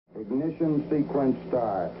Ignition sequence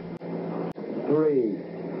start. 3,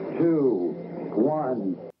 2,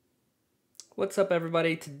 1. What's up,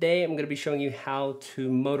 everybody? Today I'm going to be showing you how to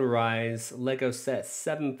motorize Lego set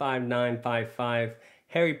 75955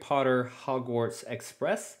 Harry Potter Hogwarts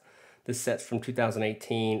Express. This set's from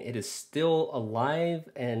 2018. It is still alive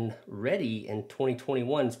and ready in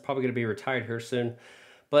 2021. It's probably going to be retired here soon.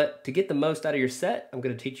 But to get the most out of your set, I'm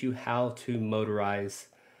going to teach you how to motorize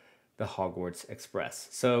the Hogwarts Express.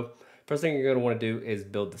 So first thing you're going to want to do is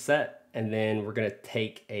build the set, and then we're going to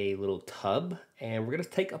take a little tub and we're going to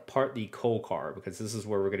take apart the coal car because this is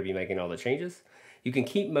where we're going to be making all the changes. You can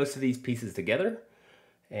keep most of these pieces together,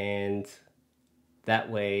 and that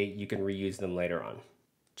way you can reuse them later on.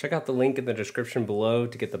 Check out the link in the description below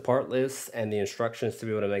to get the part list and the instructions to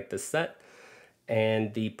be able to make this set.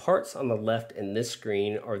 And the parts on the left in this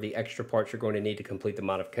screen are the extra parts you're going to need to complete the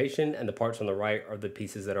modification, and the parts on the right are the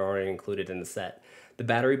pieces that are already included in the set. The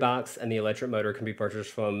battery box and the electric motor can be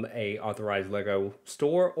purchased from a authorized Lego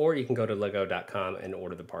store, or you can go to lego.com and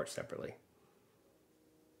order the parts separately.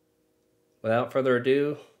 Without further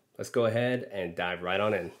ado, let's go ahead and dive right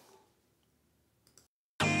on in.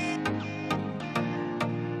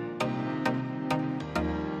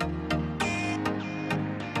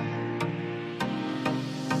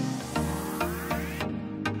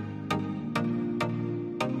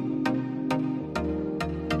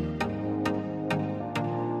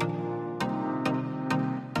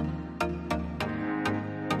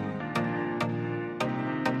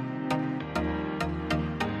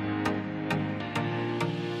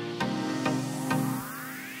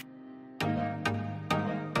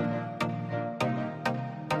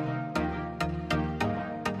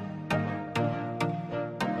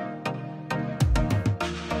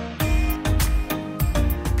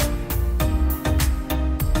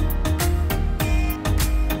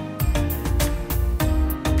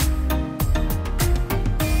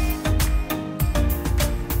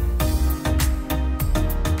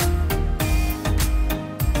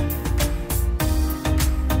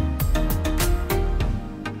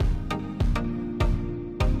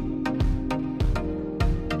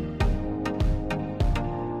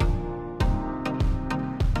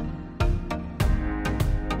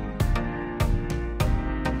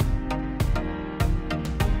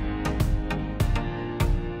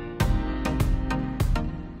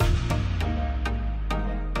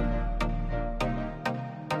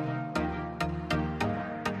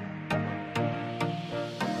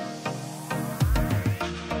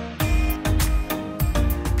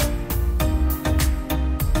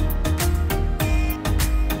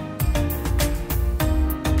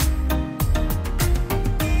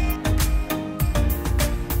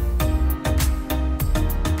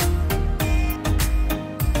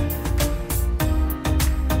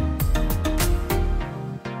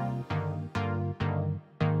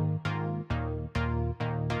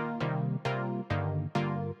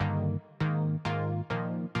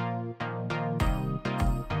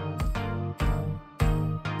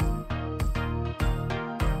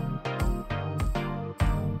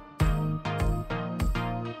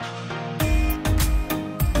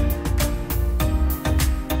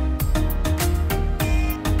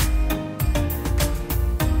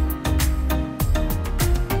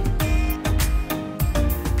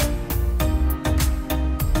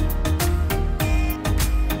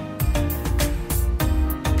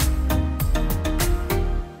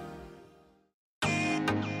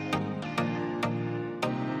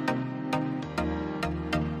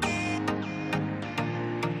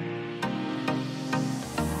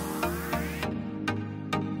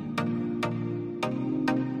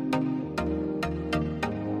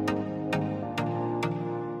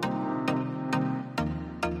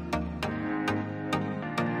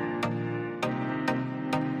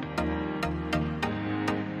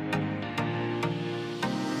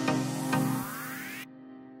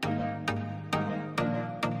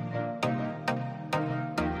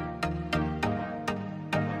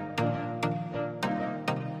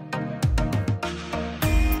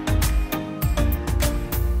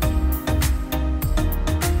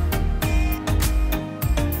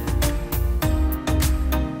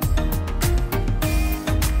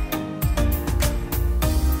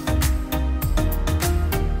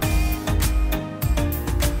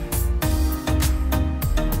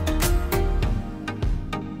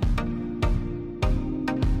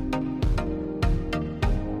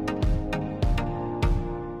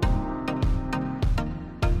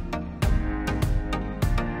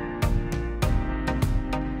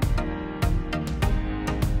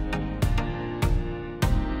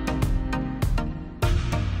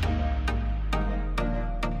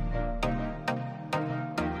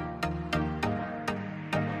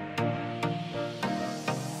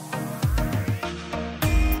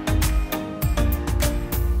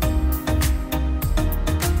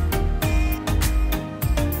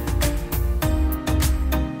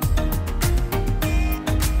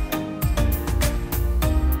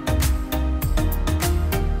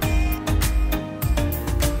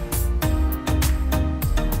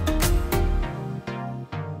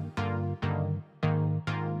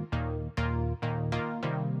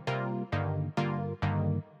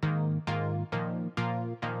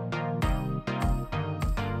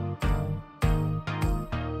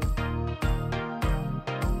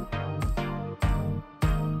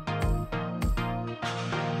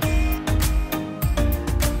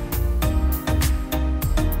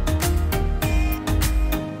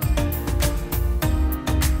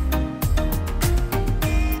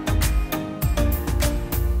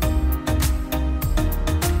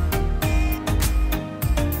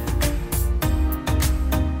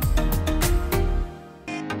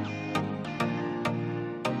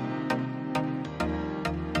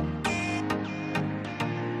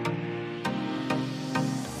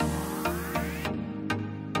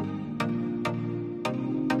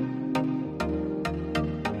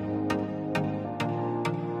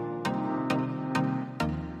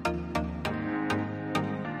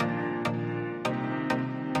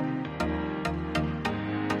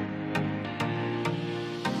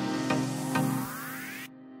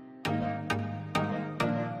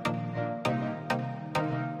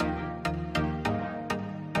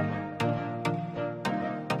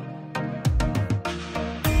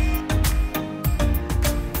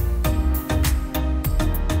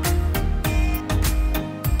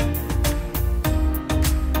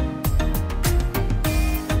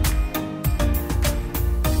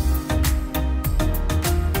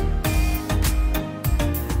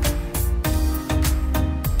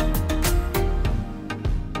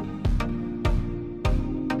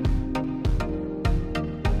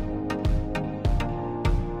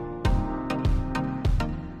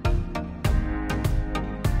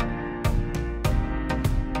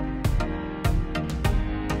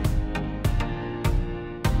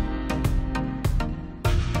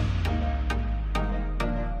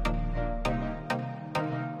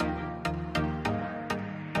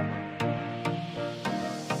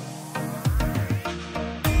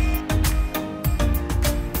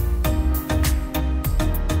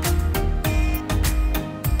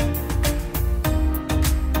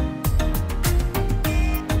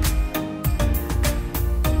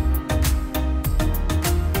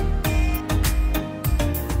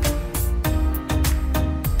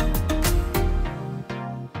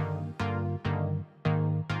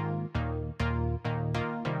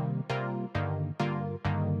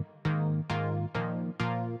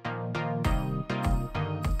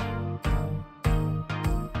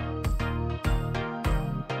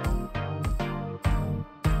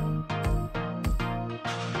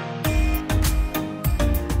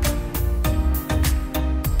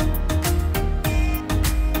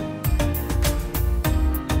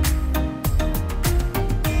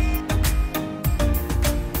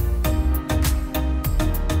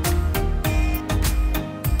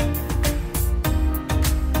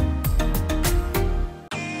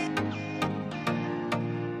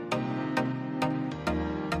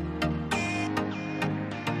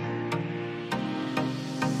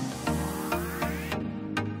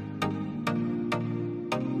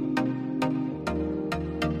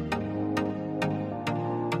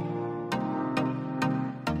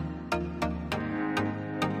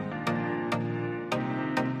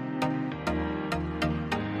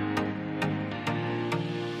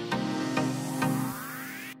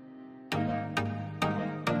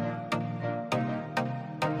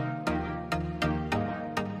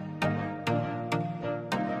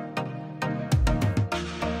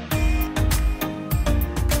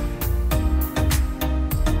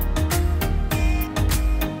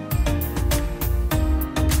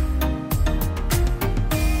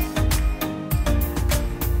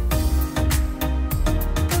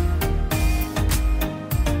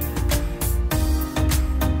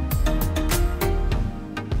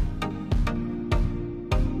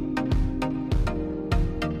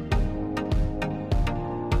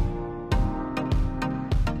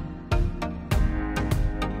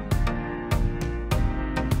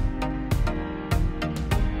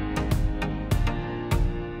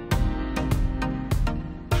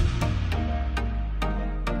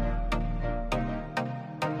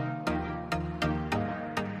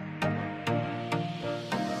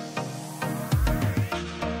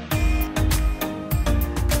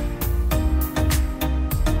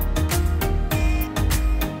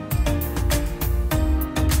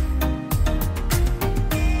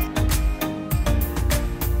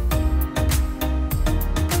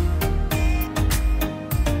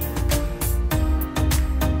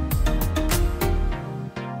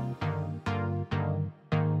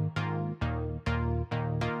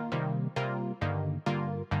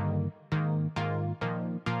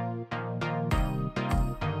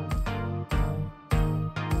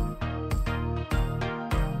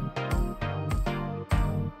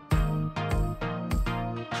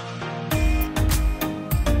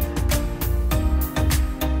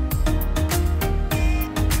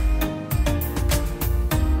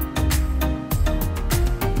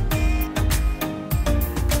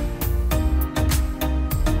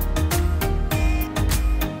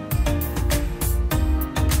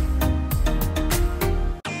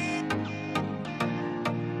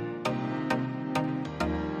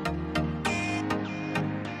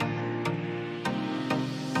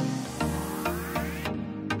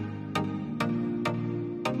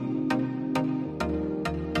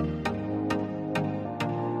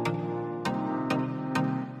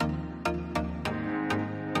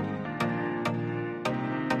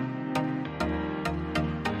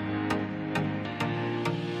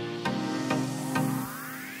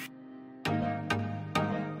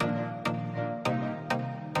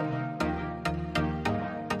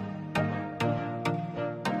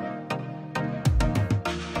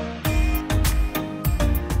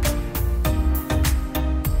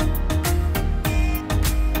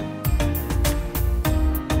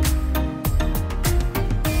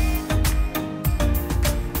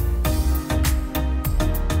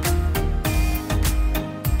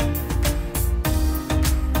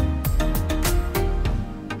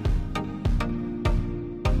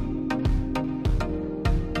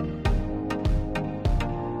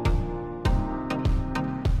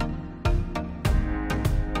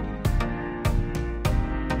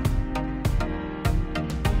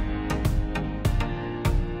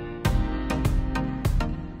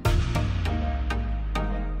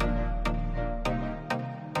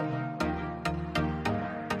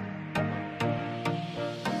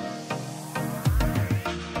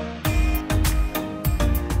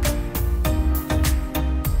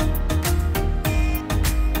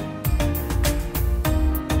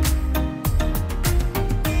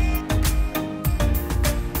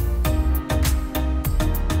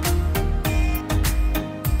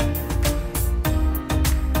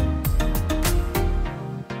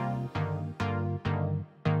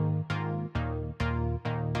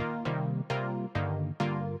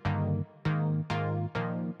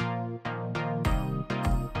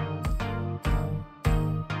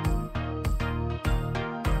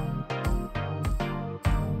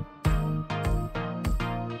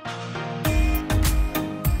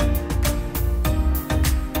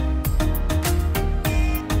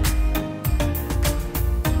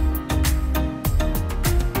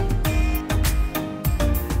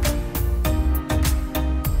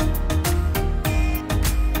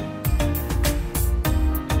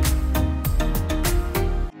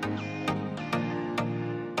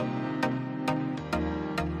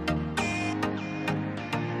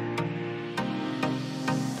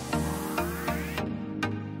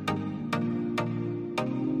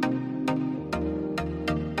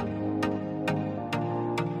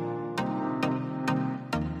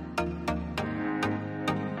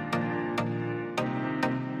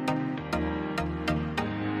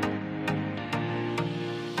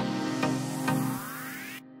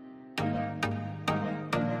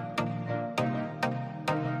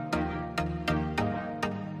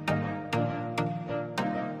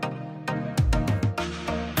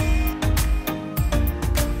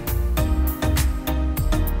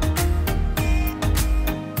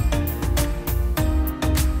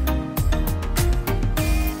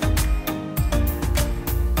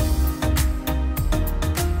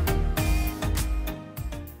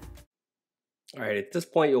 At this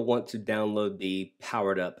point, you'll want to download the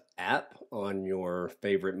Powered Up app on your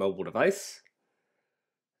favorite mobile device.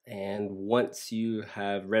 And once you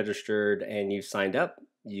have registered and you've signed up,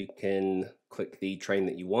 you can click the train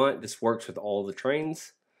that you want. This works with all the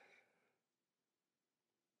trains.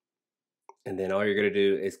 And then all you're going to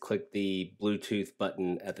do is click the Bluetooth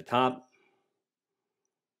button at the top.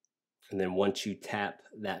 And then once you tap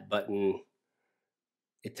that button,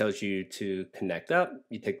 it tells you to connect up.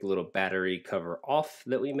 You take the little battery cover off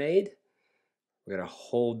that we made. We're going to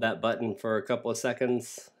hold that button for a couple of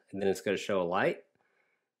seconds, and then it's going to show a light.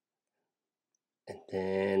 And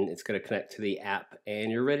then it's going to connect to the app,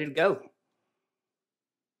 and you're ready to go.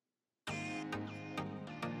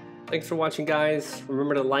 Thanks for watching, guys.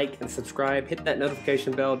 Remember to like and subscribe, hit that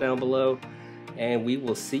notification bell down below, and we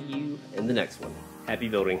will see you in the next one. Happy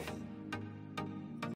building.